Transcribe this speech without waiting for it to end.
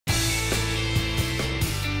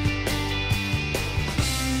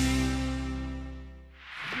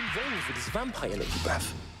with this vampire lady,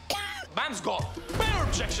 bruv. Bam's got bare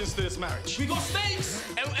objections to this marriage. We got stakes,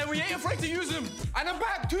 and we ain't afraid to use them. And a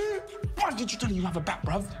bat, too. Why did you tell me you have a bat,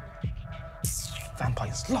 bruv?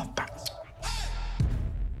 Vampires love bats.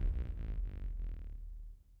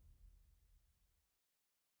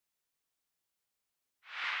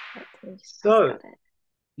 So,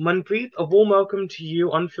 Manpreet, a warm welcome to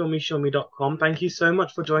you on filmeshilmy.com. Thank you so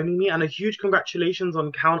much for joining me, and a huge congratulations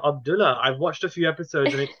on Count Abdulla. I've watched a few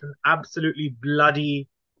episodes, and it's an absolutely bloody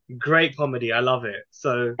great comedy. I love it.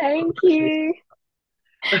 So, Thank you.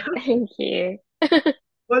 Thank you.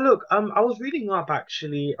 well, look, I was reading up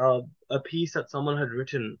actually a piece that someone had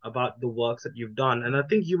written about the works that you've done, and I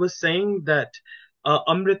think you were saying that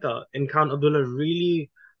Amrita in Count Abdullah really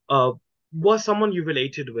uh was someone you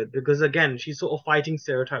related with because again, she's sort of fighting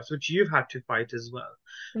stereotypes which you've had to fight as well.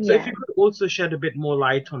 So if Yeah. you could also shed a bit more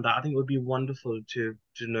light on that, I think it would be wonderful to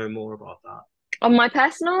know more about that. On my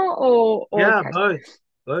personal or Yeah, professional? both,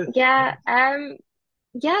 both. Yeah.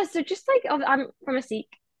 Yeah. So just like I'm from a Sikh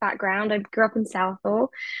background. I grew up in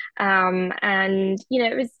Southall, and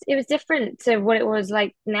it was different to what it was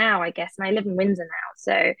like now, I guess. And I live in Windsor now,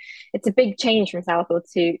 so it's a big change from Southall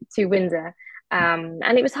to Windsor.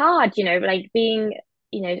 And it was hard, like being,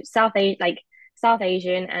 South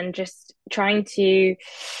Asian and just trying to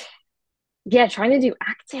do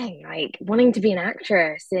acting, like wanting to be an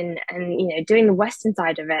actress and doing the Western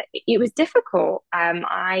side of it. It was difficult.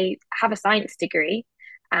 I have a science degree,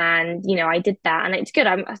 and I did that, and it's good.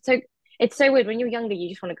 It's so weird when you're younger, you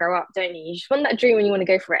just want to grow up, don't you? You just want that dream and you want to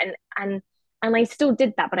go for it, and I still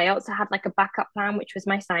did that, but I also had like a backup plan, which was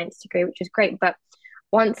my science degree, which was great. But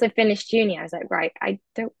once I finished uni, I was like, right, I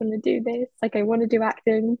don't want to do this. Like, I want to do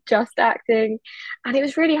acting, just acting. And it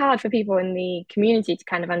was really hard for people in the community to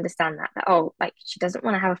kind of understand that, oh, like, she doesn't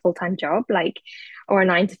want to have a full-time job, like, or a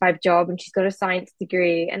 9 to 5 job, and she's got a science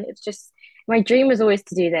degree. And it's just, my dream was always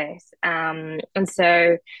to do this. And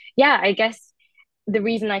so, yeah, I guess the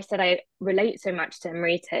reason I said I relate so much to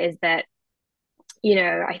Amrita is that,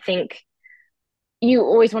 I think you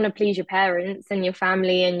always want to please your parents and your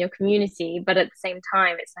family and your community, but at the same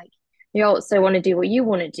time, it's like you also want to do what you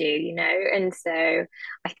want to do. And so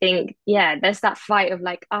I think, yeah, there's that fight of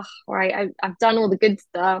like, oh, right, I've done all the good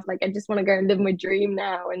stuff. Like, I just want to go and live my dream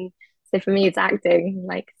now. And so for me, it's acting.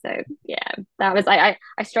 Like, so yeah, that was I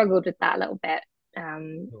struggled with that a little bit.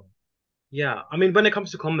 Um, Yeah, I mean, when it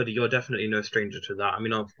comes to comedy, you're definitely no stranger to that. I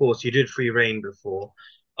mean, of course, you did Free Rein before.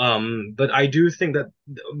 But I do think that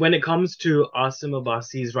when it comes to Asim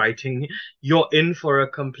Abbasi's writing, you're in for a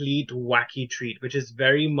complete wacky treat, which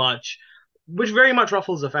very much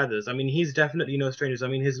ruffles the feathers. I mean, he's definitely no stranger. I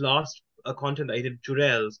mean, his last content that he did,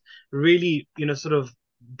 Churails, really, sort of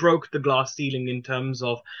broke the glass ceiling in terms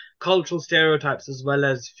of cultural stereotypes as well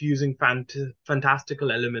as fusing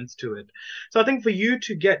fantastical elements to it. So I think for you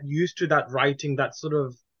to get used to that writing, that sort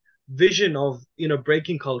of vision of,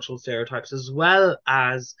 breaking cultural stereotypes as well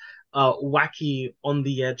as wacky on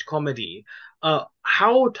the edge comedy,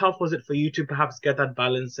 how tough was it for you to perhaps get that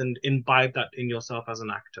balance and imbibe that in yourself as an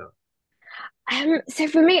actor? so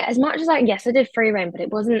for me, as much as yes, I did free reign, but it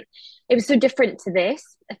was so different to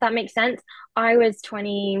this, if that makes sense. I was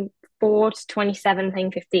 24 to 27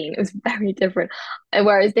 playing 15. It was very different.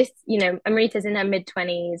 Whereas this, Amrita's in her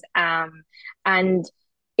mid-20s. And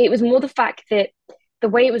it was more the fact that the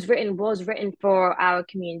way it was written for our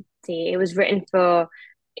community. It was written for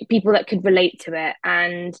people that could relate to it.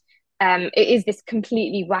 And it is this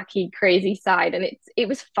completely wacky, crazy side, and it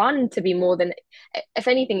was fun to be more than, if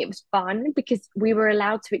anything, it was fun because we were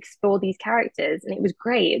allowed to explore these characters, and it was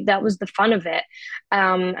great. That was the fun of it,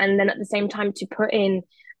 and then at the same time to put in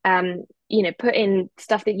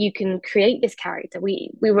stuff that you can create this character. We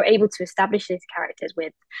were able to establish these characters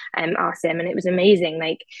with Asim, and it was amazing.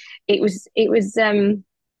 Like it was a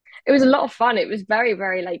lot of fun. It was very,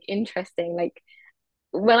 very like interesting. Like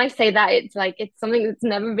when I say that, it's like it's something that's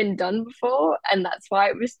never been done before, and that's why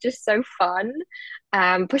it was just so fun.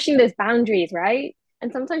 Pushing those boundaries, right?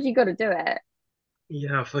 And sometimes you got to do it.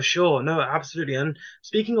 Yeah, for sure. No, absolutely. And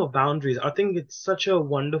speaking of boundaries, I think it's such a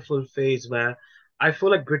wonderful phase where I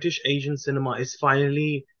feel like British Asian cinema is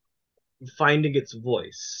finally finding its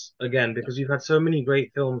voice again because we've had so many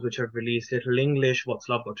great films which have released Little English, What's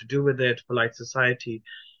Love Got to Do with It, Polite Society.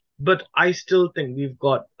 But I still think we've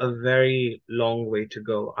got a very long way to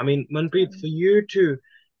go. I mean, Manpreet, for you to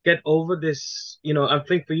get over this, I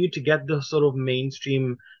think for you to get the sort of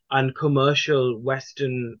mainstream and commercial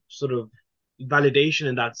Western sort of, validation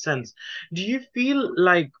in that sense. Do you feel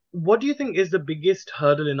like, what do you think is the biggest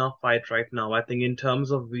hurdle in our fight right now? I think in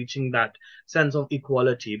terms of reaching that sense of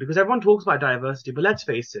equality, because everyone talks about diversity, but let's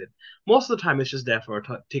face it, most of the time it's just there for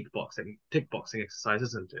a tick boxing exercise,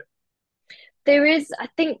 isn't it? There is, I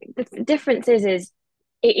think the difference is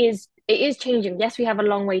it is changing. Yes, we have a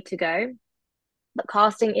long way to go, but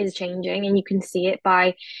casting is changing, and you can see it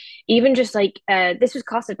by even just like this was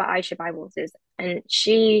casted by Aisha Bywaters, and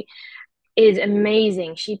she is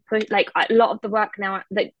amazing. She put like a lot of the work now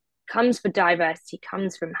that comes for diversity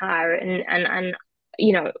comes from her, and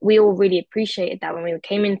you know, we all really appreciated that when we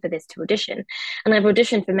came in for this to audition, and I've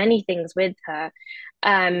auditioned for many things with her.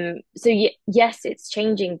 So yes, it's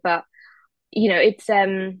changing, but you know, it's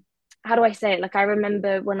how do I say it? Like I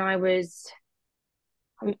remember when I was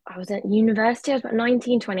at university, I was about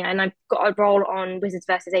 19, 20, and I got a role on Wizards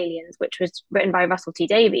versus Aliens, which was written by Russell T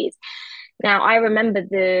Davies. Now, I remember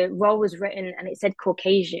the role was written and it said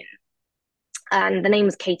Caucasian, and the name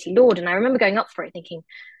was Katie Lord. And I remember going up for it thinking,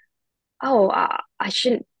 oh, I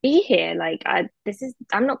shouldn't be here. Like,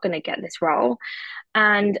 I'm not going to get this role.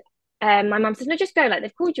 And my mum said, no, just go. Like,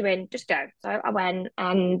 they've called you in, just go. So I went,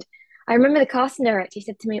 and I remember the casting director, he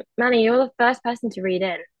said to me, Manny, you're the first person to read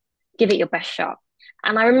in. Give it your best shot.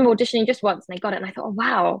 And I remember auditioning just once and I got it. And I thought, oh,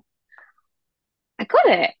 wow, I got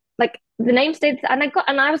it. Like the name stayed, and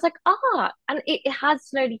I was like, and it has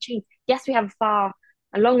slowly changed. Yes, we have a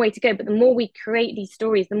long way to go, but the more we create these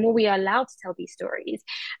stories, the more we are allowed to tell these stories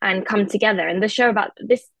and come together. And the show about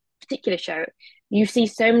this particular show, you see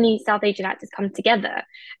so many South Asian actors come together.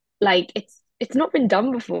 Like it's not been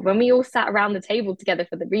done before. When we all sat around the table together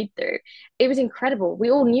for the read through, it was incredible.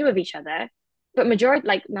 We all knew of each other, but majority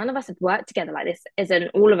like none of us had worked together like this, as in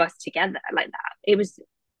all of us together like that. It was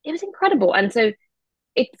incredible, and so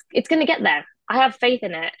it's going to get there. I have faith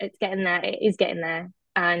in it. It's getting there. It is getting there,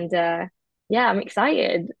 and yeah, I'm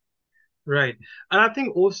excited. Right. And I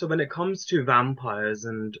think also when it comes to vampires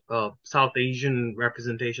and South Asian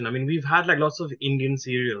representation, I mean, we've had like lots of Indian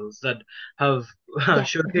serials that have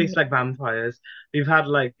Yes. showcased like vampires. We've had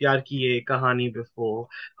like Pyar Ki Ye Kahani before,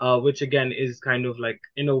 which again is kind of like,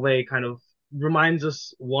 in a way, kind of reminds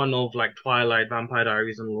us one of like Twilight, Vampire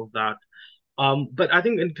Diaries, and all of that. But I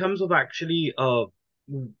think in terms of actually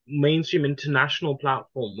mainstream international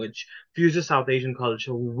platform which fuses South Asian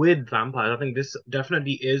culture with vampires, I think this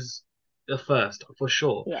definitely is the first for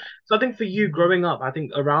sure. Yeah. So I think for you growing up, I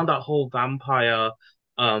think around that whole vampire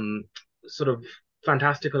um sort of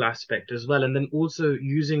fantastical aspect as well, and then also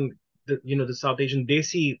using the South Asian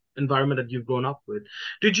Desi environment that you've grown up with.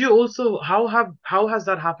 Did you also how has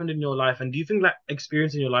that happened in your life, and do you think that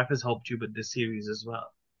experience in your life has helped you with this series as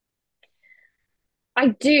well? I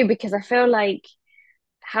do, because I feel like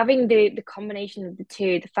having the combination of the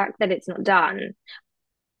two, the fact that it's not done,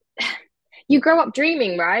 you grow up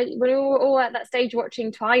dreaming, right? When we were all at that stage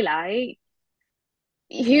watching Twilight,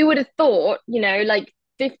 who would have thought, you know, like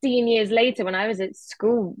 15 years later when I was at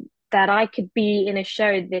school, that I could be in a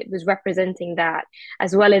show that was representing that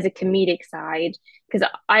as well as a comedic side? Because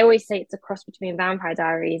I always say it's a cross between Vampire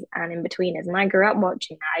Diaries and In-Betweeners. And I grew up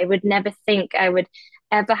watching that. I would never think I would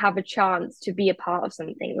ever have a chance to be a part of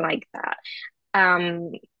something like that.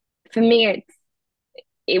 Um, for me,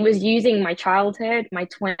 it was using my childhood, my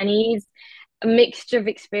 20s, a mixture of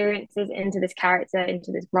experiences into this character,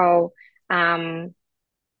 into this role. Um,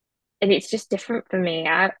 and it's just different for me.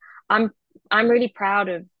 I'm I'm really proud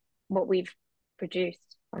of what we've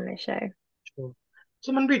produced on this show. Sure.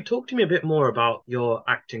 So, Manpreet, talk to me a bit more about your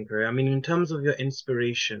acting career. I mean, in terms of your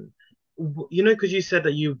inspiration, because you said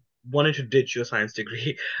that you wanted to ditch your science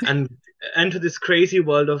degree and enter this crazy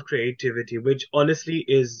world of creativity, which honestly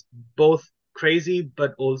is both crazy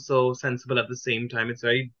but also sensible at the same time. It's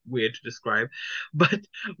very weird to describe. But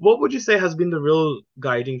what would you say has been the real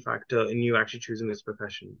guiding factor in you actually choosing this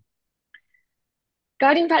profession?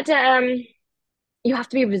 Guiding factor, you have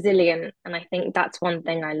to be resilient, and I think that's one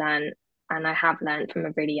thing I learned, and I have learned from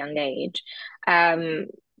a really young age. Um,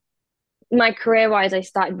 my career wise, I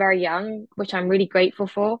started very young, which I'm really grateful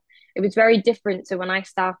for. It was very different to when I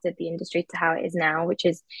started the industry to how it is now, which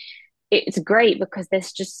is it's great because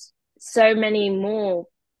there's just so many more,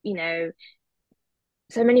 you know,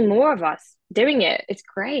 so many more of us doing it. It's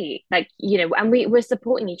great. Like, you know, and we're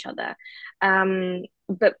supporting each other.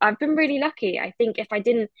 But I've been really lucky. I think if I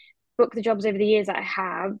didn't book the jobs over the years that I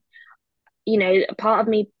have, you know, a part of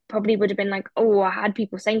me probably would have been like, oh, I had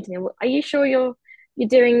people saying to me, well, are you sure you're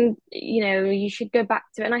doing, you know, you should go back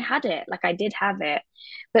to it. And I had it, like I did have it.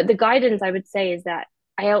 But the guidance I would say is that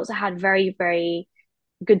I also had very, very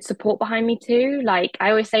good support behind me too. Like I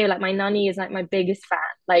always say, like my nanny is like my biggest fan.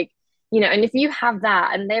 Like and if you have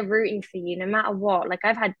that and they're rooting for you no matter what, like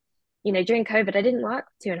I've had, during COVID, I didn't work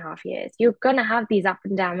for 2.5 years. You're gonna have these up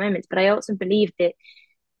and down moments, but I also believe that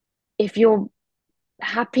if you're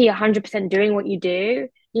happy 100% doing what you do,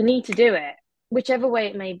 you need to do it, whichever way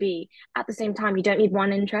it may be. At the same time, you don't need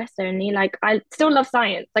one interest only. Like, I still love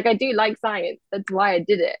science. Like, I do like science. That's why I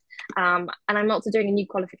did it. And I'm also doing a new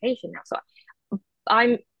qualification now. So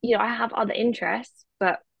I have other interests,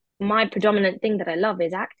 but my predominant thing that I love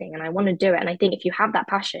is acting and I want to do it. And I think if you have that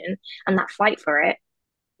passion and that fight for it,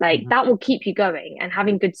 like Mhm. that will keep you going and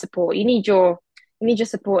having good support. You need your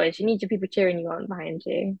supporters, you need your people cheering you on behind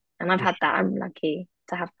you. And I've For had that. I'm lucky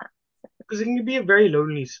to have that. Because it can be a very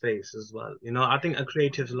lonely space as well. I think a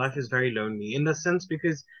creative's life is very lonely in the sense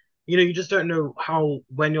because, you just don't know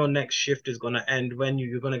when your next shift is going to end, when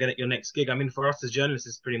you're going to get your next gig. I mean, for us as journalists,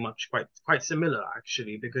 it's pretty much quite similar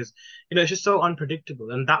actually, because, it's just so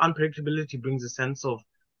unpredictable. And that unpredictability brings a sense of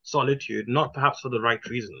solitude, not perhaps for the right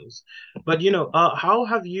reasons. But, how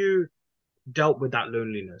have you dealt with that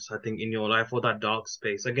loneliness, I think, in your life or that dark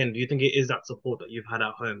space? Again, do you think it is that support that you've had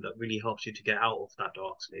at home that really helps you to get out of that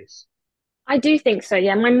dark space? I do think so.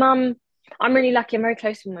 Yeah, my mum, I'm really lucky. I'm very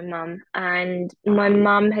close with my mum, and my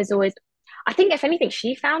mum has always, I think, if anything,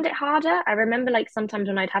 she found it harder. I remember like sometimes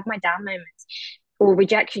when I'd have my down moments or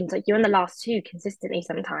rejections, like you're in the last two consistently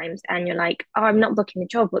sometimes, and you're like, oh, I'm not booking the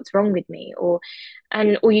job. What's wrong with me? Or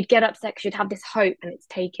you'd get upset because you'd have this hope and it's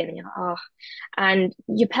taken, and you're like, oh. And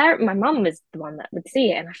my mum was the one that would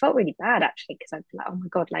see it, and I felt really bad actually because I'd be like, oh my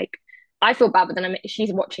God, like I feel bad, but then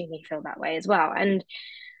she's watching me feel that way as well, and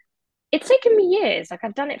it's taken me years. Like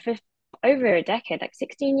I've done it for over a decade, like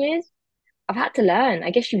 16 years. I've had to learn.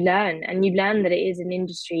 I guess you learn and you learn that it is an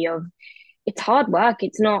industry of it's hard work.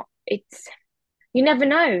 It's not, it's you never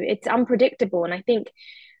know. It's unpredictable. And I think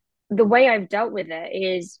the way I've dealt with it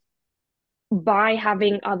is by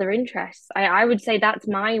having other interests. I would say that's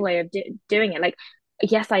my way of doing it. Like,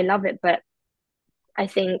 yes, I love it, but I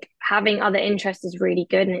think having other interests is really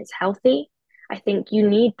good and it's healthy. I think you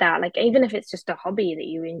need that. Like, even if it's just a hobby that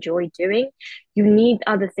you enjoy doing, you need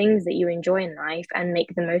other things that you enjoy in life and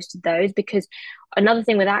make the most of those. Because another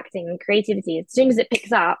thing with acting and creativity, as soon as it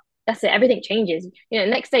picks up, that's it, everything changes.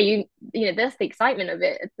 Next day, that's the excitement of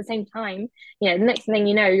it. At the same time, the next thing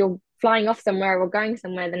you know, you're flying off somewhere or going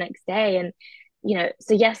somewhere the next day. And,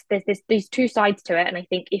 so yes, there's these two sides to it. And I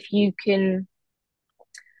think if you can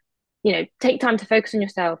take time to focus on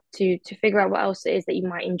yourself to figure out what else it is that you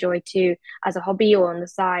might enjoy too as a hobby or on the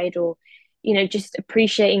side, or just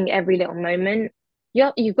appreciating every little moment.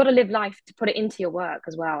 You've got to live life to put it into your work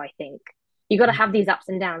as well. I think you've got to have these ups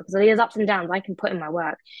and downs, because these ups and downs I can put in my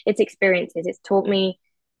work. It's experiences. It's taught me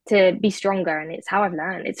to be stronger, and it's how I've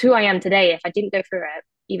learned. It's who I am today. If I didn't go through it,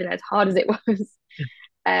 even as hard as it was,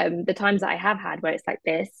 the times that I have had where it's like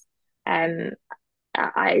this, um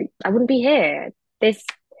I wouldn't be here. This,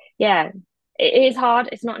 yeah, it is hard.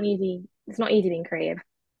 It's not easy being creative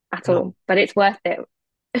at No. all, but it's worth it.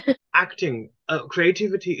 Acting,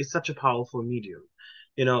 creativity is such a powerful medium,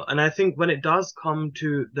 and I think when it does come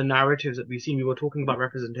to the narratives that we've seen, we were talking about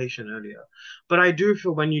representation earlier, but I do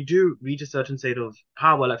feel when you do reach a certain state of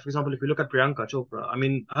power, like for example, if we look at Priyanka Chopra, I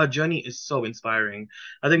mean, her journey is so inspiring.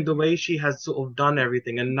 I think the way she has sort of done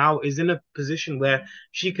everything and now is in a position where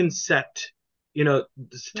she can you know,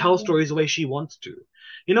 tell stories the way she wants to.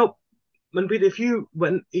 You know, Manpreet, if you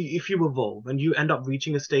evolve and you end up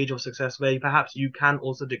reaching a stage of success where perhaps you can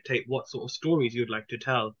also dictate what sort of stories you'd like to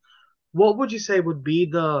tell, what would you say would be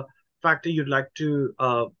the factor you'd like to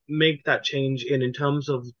make that change in terms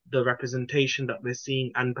of the representation that we're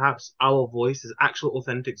seeing and perhaps our voices, actual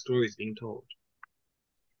authentic stories being told?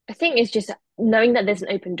 I think it's just knowing that there's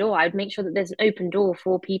an open door. I would make sure that there's an open door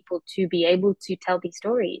for people to be able to tell these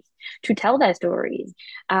stories, to tell their stories.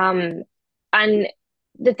 And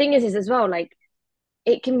the thing is as well, like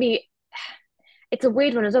it can be it's a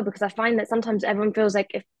weird one as well, because I find that sometimes everyone feels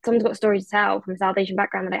like if someone's got a story to tell from a South Asian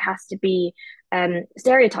background that it has to be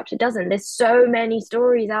stereotyped. It doesn't. There's so many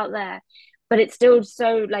stories out there, but it's still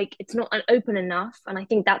so like it's not an open enough. And I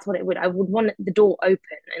think that's what it would. I would want the door open,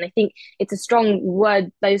 and I think it's a strong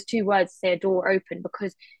word. Those two words say a door open,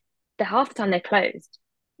 because the half the time they're closed,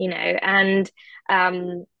 and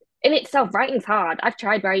in itself, writing's hard. I've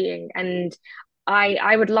tried writing, and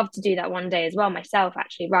I would love to do that one day as well myself,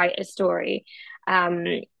 actually write a story. Um,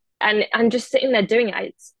 and just sitting there doing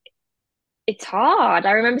it, it's hard.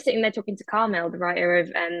 I remember sitting there talking to Kaamil, the writer of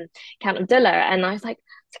Count Abdulla, and I was like,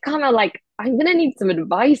 to Kaamil, like, I'm gonna need some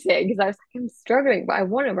advice here, because I was like, I'm struggling, but I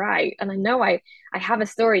want to write, and I know I have a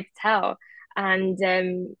story to tell. And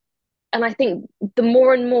I think the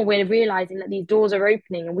more and more we're realizing that these doors are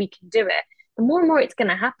opening and we can do it, the more and more it's going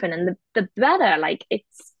to happen, and the better. Like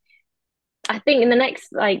I think in the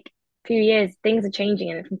next like few years, things are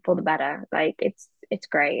changing and for the better. Like it's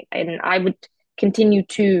great, and I would continue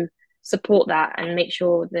to support that and make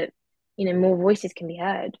sure that more voices can be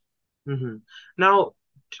heard. Hmm. Now,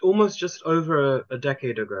 almost just over a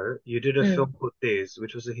decade ago, you did a Mm. film called Tezz,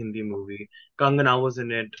 which was a Hindi movie. Kangana was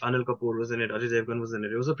in it, Anil Kapoor was in it, Ajay Devgan was in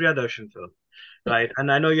it. It was a Priyadarshan film, right?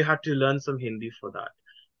 And I know you had to learn some Hindi for that.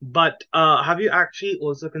 But have you actually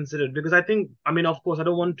also considered, because I think, I mean, of course, I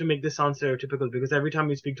don't want to make this sound stereotypical because every time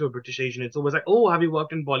we speak to a British Asian, it's always like, oh, have you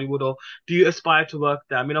worked in Bollywood or do you aspire to work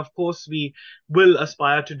there? I mean, of course, we will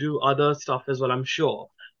aspire to do other stuff as well, I'm sure.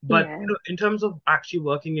 But Yeah. in terms of actually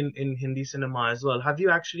working in Hindi cinema as well, have you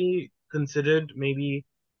actually considered maybe,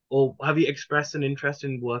 or have you expressed an interest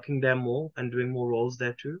in working there more and doing more roles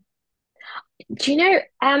there too? Do you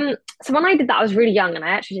know, so when I did that, I was really young and I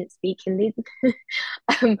actually didn't speak Hindi.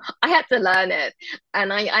 I had to learn it,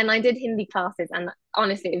 and I did Hindi classes, and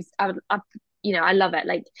honestly, it was I love it.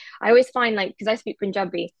 Like I always find like because I speak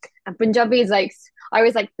Punjabi, and Punjabi is like I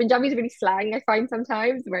always like Punjabi is really slang. I find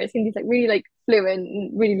sometimes, whereas Hindi is like really like fluent,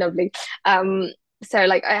 and really lovely. So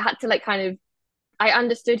like I had to like kind of I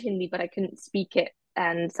understood Hindi, but I couldn't speak it,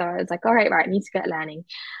 and so I was like, all right, I need to get learning,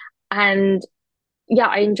 and yeah,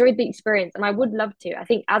 I enjoyed the experience and I would love to. I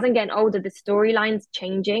think as I'm getting older, the storyline's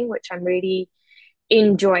changing, which I'm really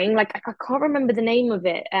enjoying. Like I can't remember the name of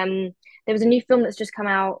it. There was a new film that's just come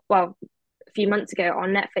out, well, a few months ago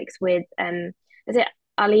on Netflix with is it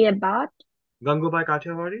Ali Abad? Gangubai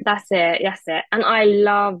Kathiawadi? That's it. And I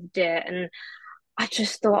loved it. And I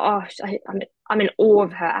just thought, oh, I'm in awe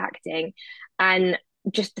of her acting and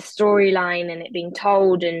just the storyline and it being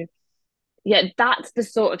told and yeah, that's the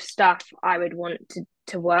sort of stuff I would want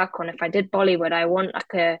to work on. If I did Bollywood, I want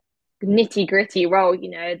like a nitty gritty role,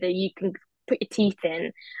 that you can put your teeth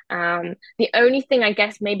in. The only thing I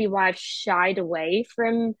guess maybe why I've shied away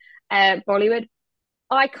from Bollywood,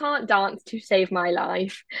 I can't dance to save my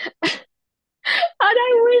life, and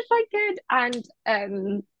I wish I could.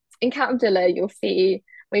 And in Count Abdulla, you'll see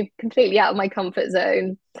we're completely out of my comfort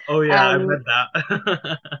zone. Oh yeah, I Um, read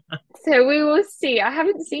that. So we will see. I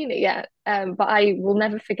haven't seen it yet, but I will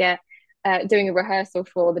never forget doing a rehearsal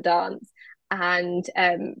for the dance and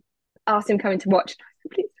asked him coming to watch.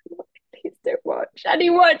 Please don't watch, please don't watch. And he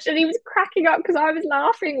watched and he was cracking up because I was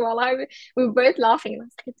laughing we were both laughing. And I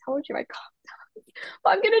was like, I told you I can't dance, but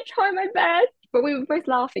I'm gonna try my best. But we were both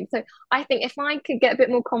laughing. So I think if I could get a bit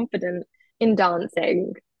more confident in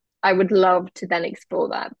dancing, I would love to then explore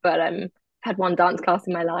that. But I've had one dance class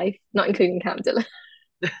in my life, not including Camp.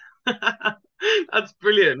 That's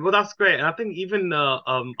brilliant. Well, that's great. And I think even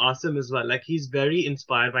Asim as well, like he's very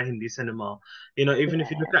inspired by Hindi cinema. Even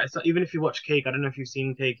if you look Yeah. at so even if you watch Cake, I don't know if you've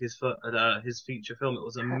seen Cake, his feature film, it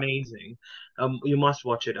was amazing. You must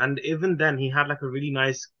watch it. And even then he had like a really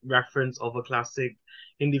nice reference of a classic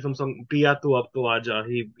Hindi film song, Piya Tu Ab To Aaja.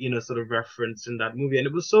 He, sort of referenced in that movie. And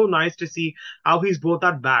it was so nice to see how he's brought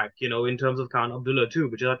that back, in terms of Count Abdullah too,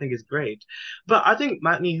 which I think is great. But I think,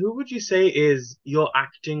 Matney, who would you say is your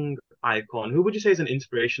acting icon? Who would you say is an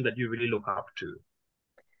inspiration that you really look up to?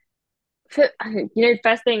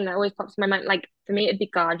 First thing that always pops in my mind, like for me, it'd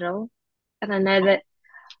be Kajal. And I know that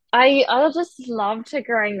I just loved her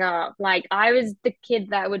growing up. Like I was the kid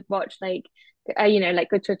that would watch like Kuch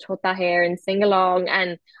Kuch Hota Hai and sing along.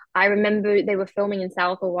 And I remember they were filming in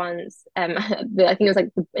Southall once. I think it was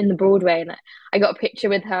like in the Broadway, and I got a picture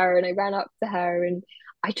with her, and I ran up to her, and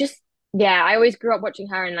I just yeah, I always grew up watching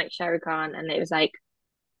her and like Shah Rukh Khan, and it was like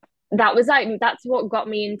that's what got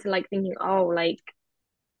me into like thinking, oh, like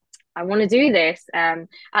I want to do this. At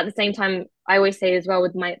the same time, I always say as well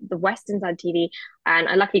with the Western side TV, and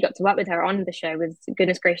I luckily got to work with her on the show. Was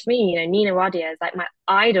goodness gracious me, Nina Wadia is like my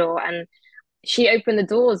idol, and she opened the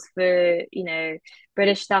doors for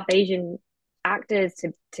British South Asian actors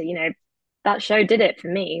to that show did it for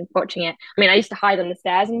me watching it. I mean, I used to hide on the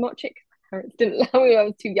stairs and watch it. My parents didn't allow me; I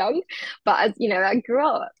was too young. But as I grew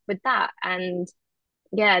up with that, and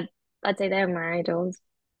yeah, I'd say they're my idols.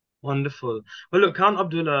 Wonderful. Well, look, Count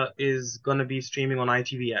Abdullah is going to be streaming on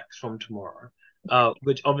ITVX from tomorrow,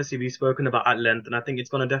 which obviously we've spoken about at length, and I think it's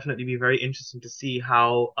going to definitely be very interesting to see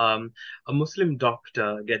how a Muslim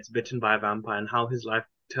doctor gets bitten by a vampire and how his life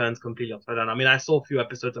turns completely upside down. I mean, I saw a few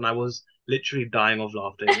episodes and I was literally dying of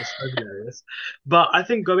laughter. It was so hilarious. But I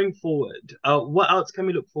think going forward, what else can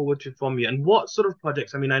we look forward to from you, and what sort of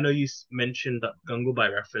projects? I mean, I know you mentioned that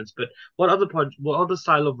Gangubai reference, but what other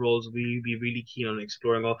style of roles will you be really keen on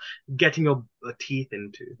exploring or getting your teeth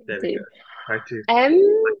into? There we go. Do Try to.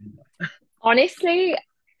 um honestly,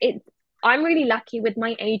 it. I'm really lucky with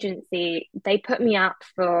my agency. They put me up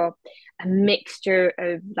for a mixture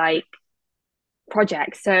of like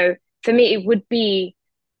projects. So for me, it would be,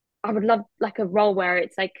 I would love like a role where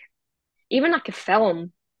it's like even like a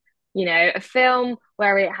film, a film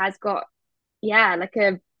where it has got, yeah, like a,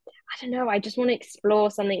 I don't know, I just want to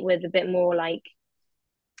explore something with a bit more like,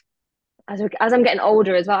 as I'm getting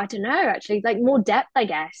older as well, I don't know, actually, like more depth, I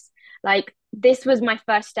guess. Like this was my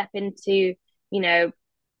first step into, you know,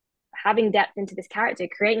 having depth into this character,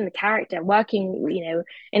 creating the character, working,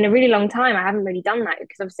 in a really long time. I haven't really done that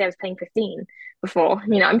because obviously I was playing 15 before.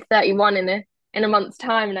 I'm 31 in a month's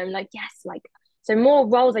time, and I'm like, yes, like so more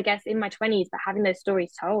roles, I guess, in my 20s, but having those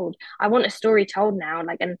stories told. I want a story told now,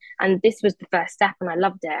 like, and this was the first step, and I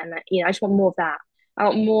loved it, and I just want more of that. I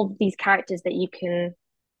want more of these characters that you can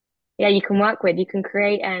work with, you can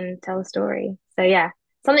create and tell a story. So yeah,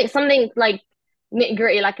 something like nitty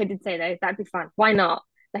gritty, like I did say though, that'd be fun. Why not?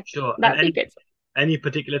 Like Sure. And that'd be good. any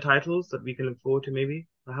particular titles that we can look forward to, maybe,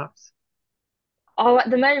 perhaps? Oh, at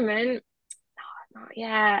the moment, not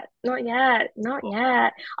yet, not yet, not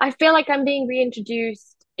yet. I feel like I'm being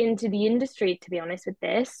reintroduced into the industry, to be honest, with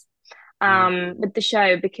this, Mm. with the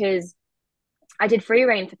show, because I did free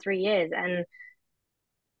reign for 3 years, and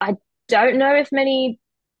I don't know if many,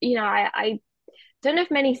 I don't know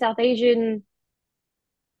if many South Asian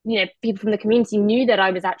people from the community knew that I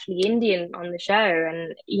was actually Indian on the show,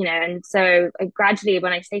 and and so gradually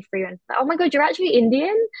when I say free, like, oh my God, you're actually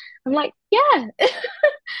Indian. I'm like, yeah.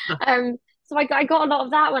 So I got a lot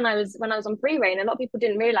of that when I was on free reign. A lot of people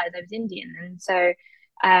didn't realize I was Indian, and so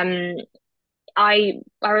um I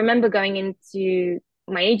remember going into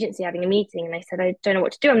my agency having a meeting, and I said, I don't know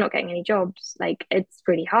what to do. I'm not getting any jobs. Like it's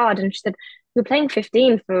really hard. And she said, you're playing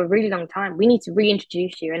 15 for a really long time. We need to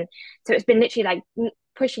reintroduce you. And so it's been literally like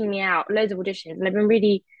pushing me out, loads of auditions, and I've been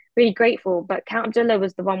really, really grateful. But Count Abdullah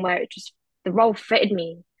was the one where the role fitted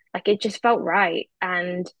me. Like it just felt right.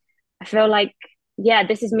 And I feel like, yeah,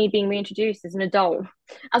 this is me being reintroduced as an adult,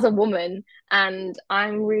 as a woman. And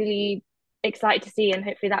I'm really excited to see, and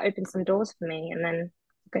hopefully that opens some doors for me, and then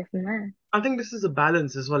go from there. I think this is a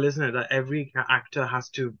balance as well, isn't it? That every actor has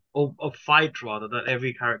to, or a fight rather, that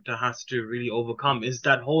every character has to really overcome is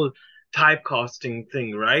that whole typecasting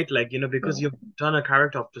thing, right? Like, because Yeah, you've done a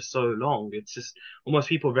character for so long, it's just almost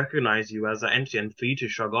people recognize you as an entity and for you to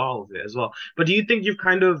shrug off of it as well. But do you think you've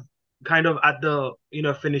kind of at the,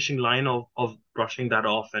 finishing line of brushing that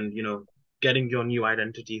off and, getting your new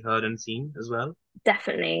identity heard and seen as well?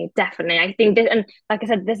 definitely, definitely. I think this, and like I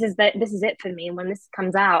said, this is it for me when this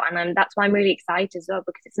comes out, and that's why I'm really excited as well,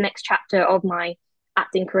 because it's the next chapter of my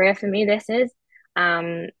acting career for me. This is,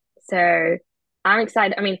 um, so I'm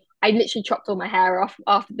excited. I mean, I literally chopped all my hair off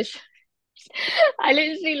after the show. I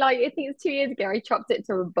literally, like, I think it's 2 years ago, I chopped it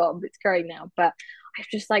to a bob. It's growing now, but I was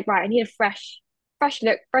just like, right, I need a fresh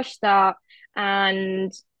look, fresh start.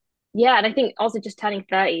 And yeah, and I think also just turning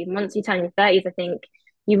 30, once you turn your 30s, I think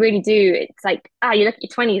you really do. It's like, you look at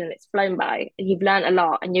your 20s and it's flown by. You've learned a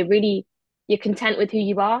lot, and you're content with who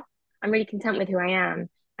you are. I'm really content with who I am.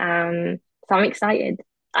 So I'm excited.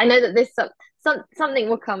 I know that something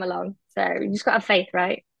will come along. So you just got to have faith,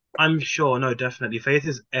 right? I'm sure, no, definitely. Faith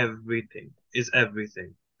is everything, is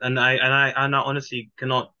everything. And I honestly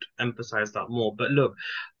cannot emphasize that more. But look,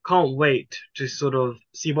 can't wait to sort of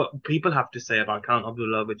see what people have to say about Count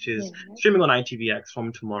Abdullah, which is Yeah. streaming on ITVX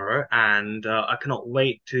from tomorrow. And I cannot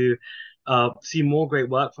wait to see more great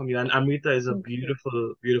work from you. And Amrita is a Thank you.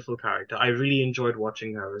 beautiful, beautiful character. I really enjoyed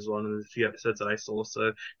watching her as well in the few episodes that I saw.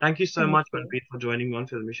 So thank you so Thank much, you. Manpreet, for joining me on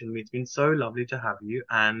Filme Shilmy. It's been so lovely to have you.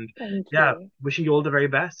 And Thank yeah, you. wishing you all the very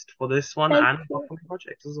best for this one Thank and you. upcoming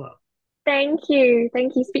projects as well. Thank you.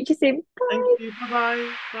 Thank you. Speak to you soon. Thank Bye. you.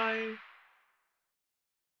 Bye-bye. Bye.